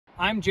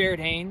I'm Jared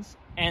Haynes,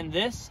 and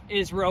this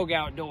is Rogue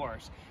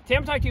Outdoors. Today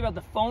I'm talking to you about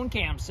the phone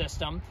cam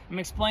system. I'm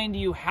explaining to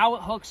you how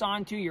it hooks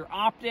onto your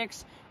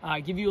optics,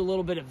 give you a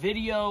little bit of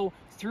video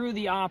through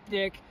the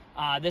optic.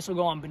 This will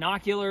go on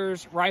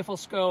binoculars, rifle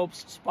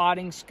scopes,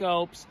 spotting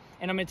scopes,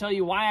 and I'm going to tell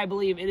you why I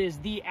believe it is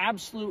the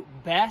absolute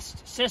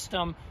best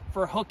system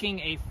for hooking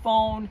a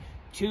phone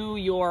to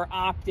your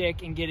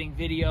optic and getting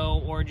video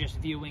or just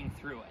viewing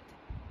through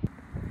it.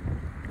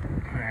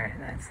 All right,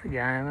 that's the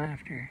guy I'm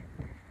after.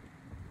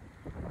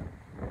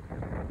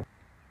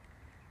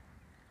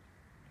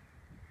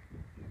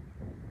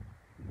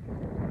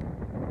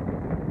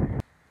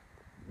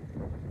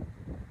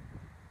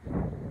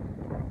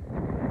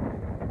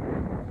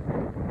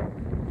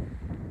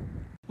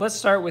 Let's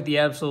start with the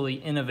absolutely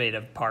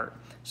innovative part.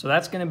 So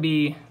that's going to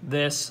be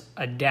this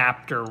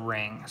adapter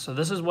ring. So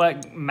this is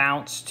what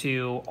mounts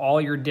to all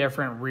your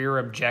different rear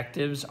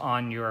objectives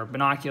on your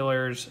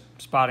binoculars,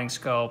 spotting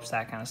scopes,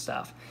 that kind of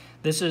stuff.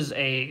 This is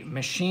a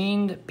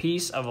machined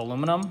piece of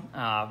aluminum,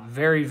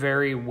 very,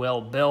 very well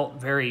built,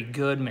 very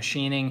good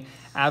machining,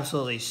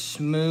 absolutely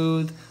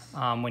smooth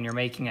when you're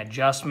making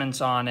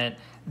adjustments on it.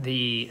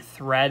 The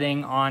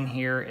threading on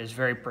here is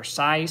very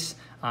precise.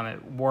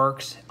 It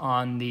works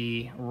on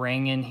the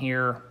ring in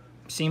here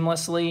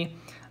seamlessly.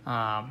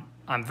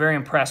 I'm very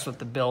impressed with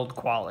the build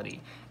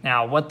quality.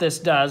 Now, what this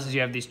does is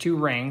you have these two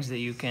rings that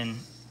you can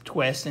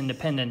twist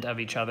independent of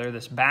each other.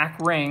 This back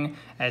ring,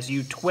 as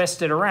you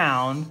twist it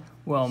around,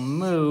 will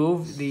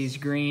move these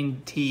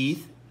green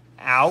teeth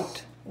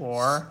out,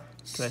 or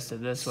twist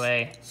it this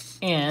way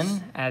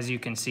in, as you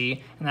can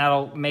see, and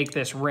that'll make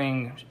this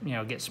ring,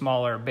 get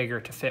smaller or bigger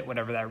to fit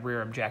whatever that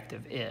rear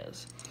objective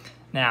is.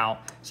 Now,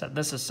 set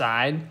this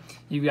aside.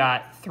 You've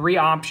got three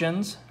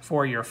options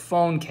for your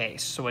phone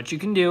case. So what you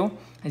can do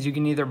is you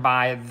can either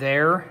buy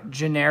their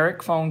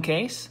generic phone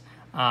case,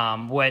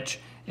 which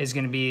is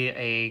going to be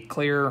a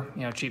clear,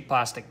 cheap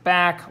plastic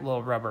back, a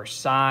little rubber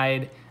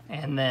side,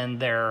 and then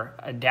their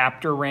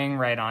adapter ring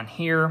right on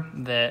here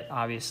that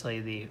obviously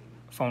the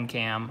phone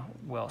cam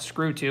will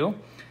screw to.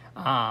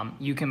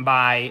 You can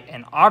buy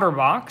an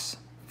OtterBox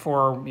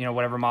for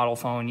whatever model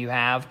phone you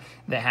have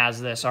that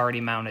has this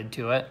already mounted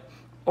to it.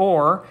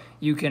 Or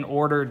you can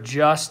order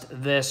just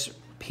this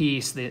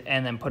piece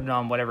and then put it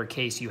on whatever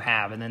case you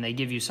have. And then they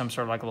give you some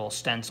sort of like a little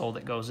stencil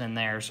that goes in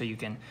there so you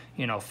can,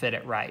 fit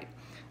it right.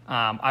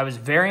 I was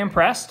very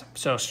impressed.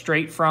 So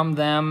straight from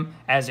them,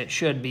 as it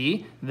should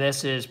be.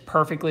 This is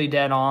perfectly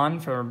dead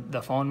on for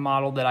the phone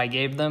model that I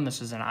gave them.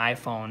 This is an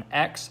iPhone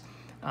X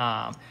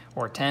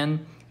or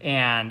 10.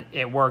 And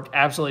it worked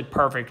absolutely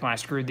perfect when I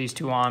screwed these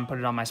two on, put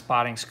it on my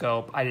spotting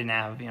scope. I didn't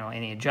have,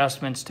 any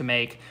adjustments to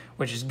make,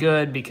 which is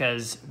good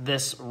because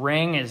this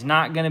ring is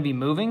not going to be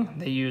moving.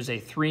 They use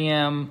a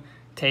 3M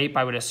tape,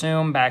 I would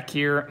assume, back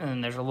here,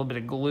 and there's a little bit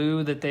of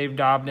glue that they've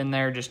daubed in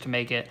there just to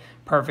make it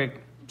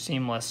perfect,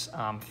 seamless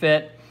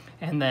fit.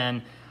 And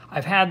then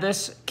I've had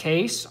this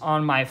case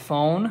on my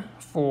phone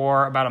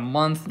for about a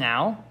month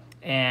now,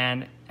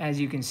 and as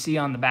you can see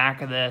on the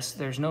back of this,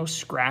 there's no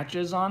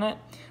scratches on it,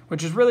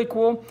 which is really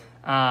cool.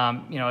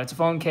 It's a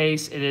phone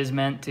case. It is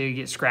meant to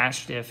get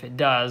scratched if it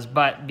does,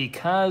 but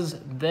because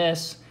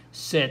this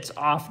sits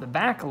off the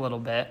back a little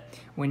bit,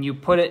 when you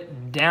put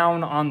it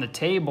down on the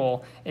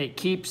table, it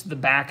keeps the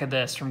back of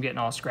this from getting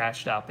all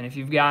scratched up. And if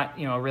you've got,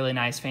 a really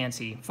nice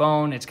fancy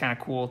phone, it's kind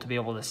of cool to be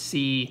able to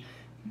see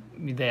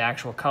the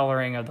actual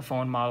coloring of the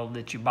phone model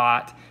that you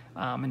bought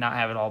and not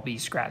have it all be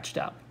scratched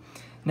up.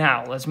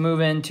 Now, let's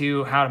move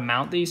into how to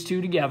mount these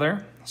two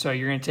together. So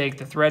you're going to take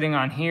the threading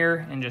on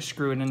here and just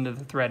screw it into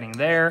the threading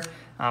there.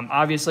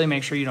 Obviously,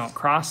 make sure you don't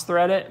cross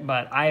thread it,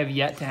 but I have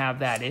yet to have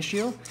that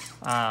issue.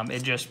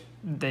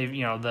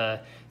 The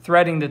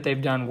threading that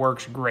they've done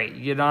works great.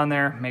 You get it on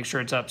there, make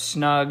sure it's up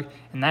snug,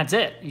 and that's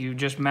it. You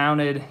just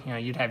mounted,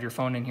 you'd have your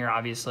phone in here,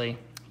 obviously.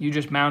 You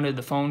just mounted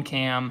the phone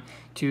cam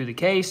to the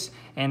case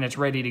and it's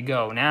ready to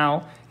go.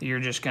 Now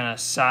you're just gonna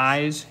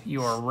size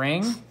your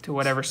ring to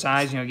whatever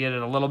size, get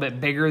it a little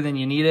bit bigger than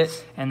you need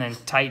it, and then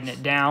tighten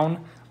it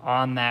down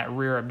on that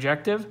rear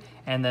objective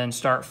and then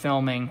start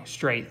filming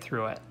straight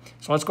through it.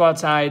 So let's go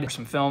outside,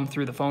 some film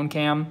through the phone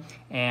cam,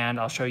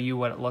 and I'll show you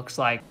what it looks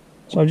like.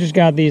 So I've just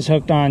got these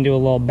hooked onto a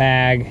little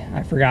bag.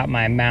 I forgot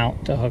my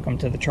mount to hook them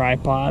to the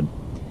tripod.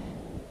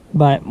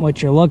 But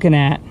what you're looking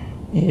at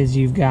is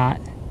you've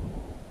got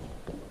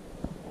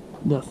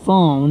the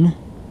phone,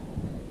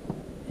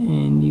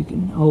 and you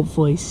can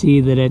hopefully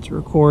see that it's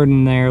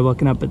recording there,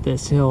 looking up at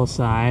this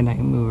hillside. I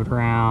can move it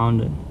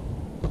around and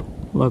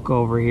look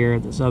over here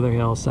at this other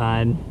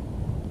hillside.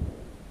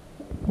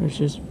 It's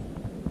just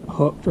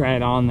hooked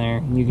right on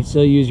there. You can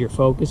still use your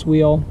focus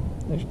wheel.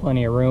 There's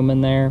plenty of room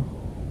in there.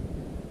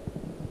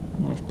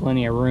 There's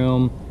plenty of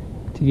room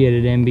to get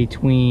it in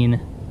between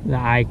the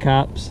eye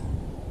cups.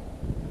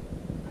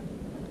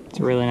 It's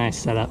a really nice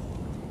setup.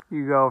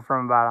 You go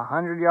from about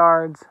 100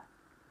 yards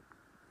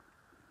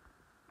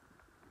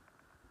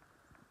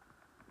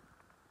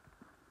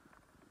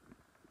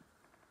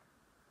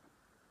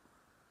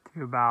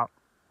to about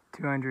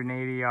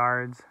 280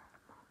 yards.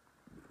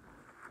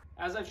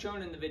 As I've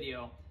shown in the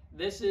video,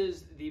 this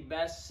is the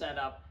best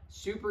setup.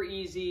 Super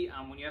easy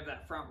when you have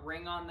that front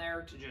ring on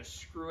there to just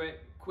screw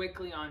it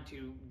quickly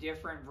onto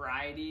different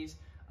varieties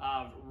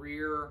of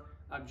rear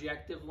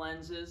objective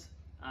lenses.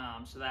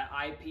 So that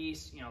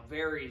eyepiece,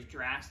 varies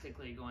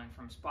drastically, going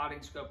from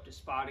spotting scope to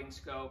spotting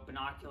scope,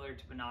 binocular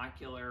to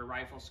binocular,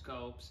 rifle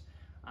scopes.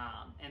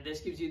 And this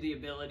gives you the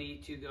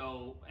ability to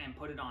go and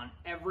put it on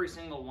every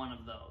single one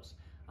of those.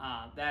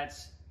 That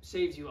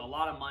saves you a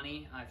lot of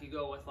money. If you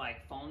go with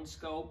like Phone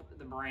Scope,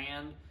 the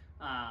brand,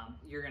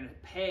 you're going to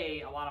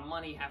pay a lot of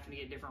money having to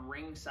get different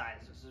ring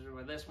sizes. So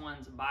with this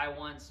one's buy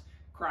once,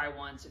 cry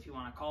once, if you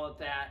want to call it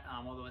that,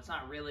 although it's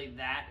not really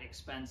that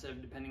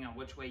expensive depending on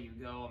which way you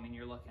go. I mean,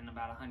 you're looking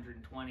about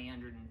 $120,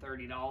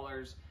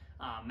 $130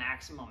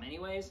 maximum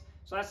anyways.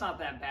 So that's not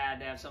that bad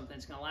to have something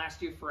that's going to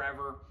last you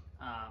forever.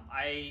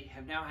 I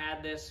have now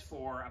had this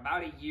for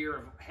about a year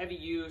of heavy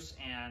use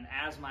and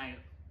as my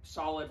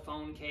solid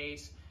phone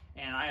case,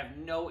 and I have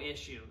no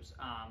issues.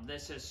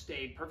 This has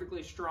stayed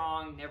perfectly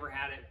strong, never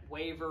had it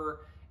waver.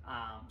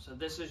 So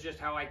this is just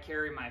how I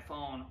carry my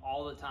phone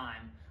all the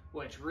time,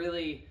 which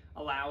really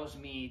allows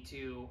me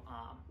to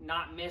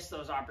not miss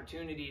those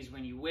opportunities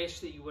when you wish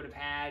that you would have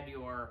had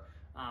your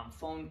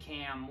phone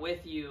cam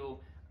with you.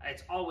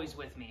 It's always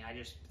with me. I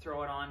just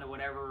throw it on to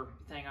whatever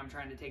thing I'm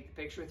trying to take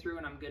the picture through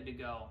and I'm good to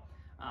go.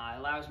 It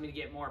allows me to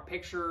get more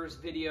pictures,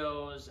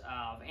 videos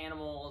of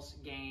animals,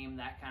 game,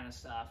 that kind of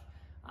stuff.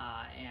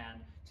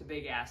 And it's a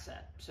big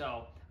asset.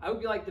 So I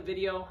hope you liked the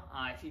video.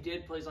 If you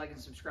did, please like and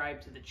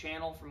subscribe to the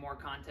channel for more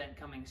content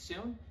coming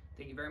soon.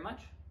 Thank you very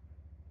much.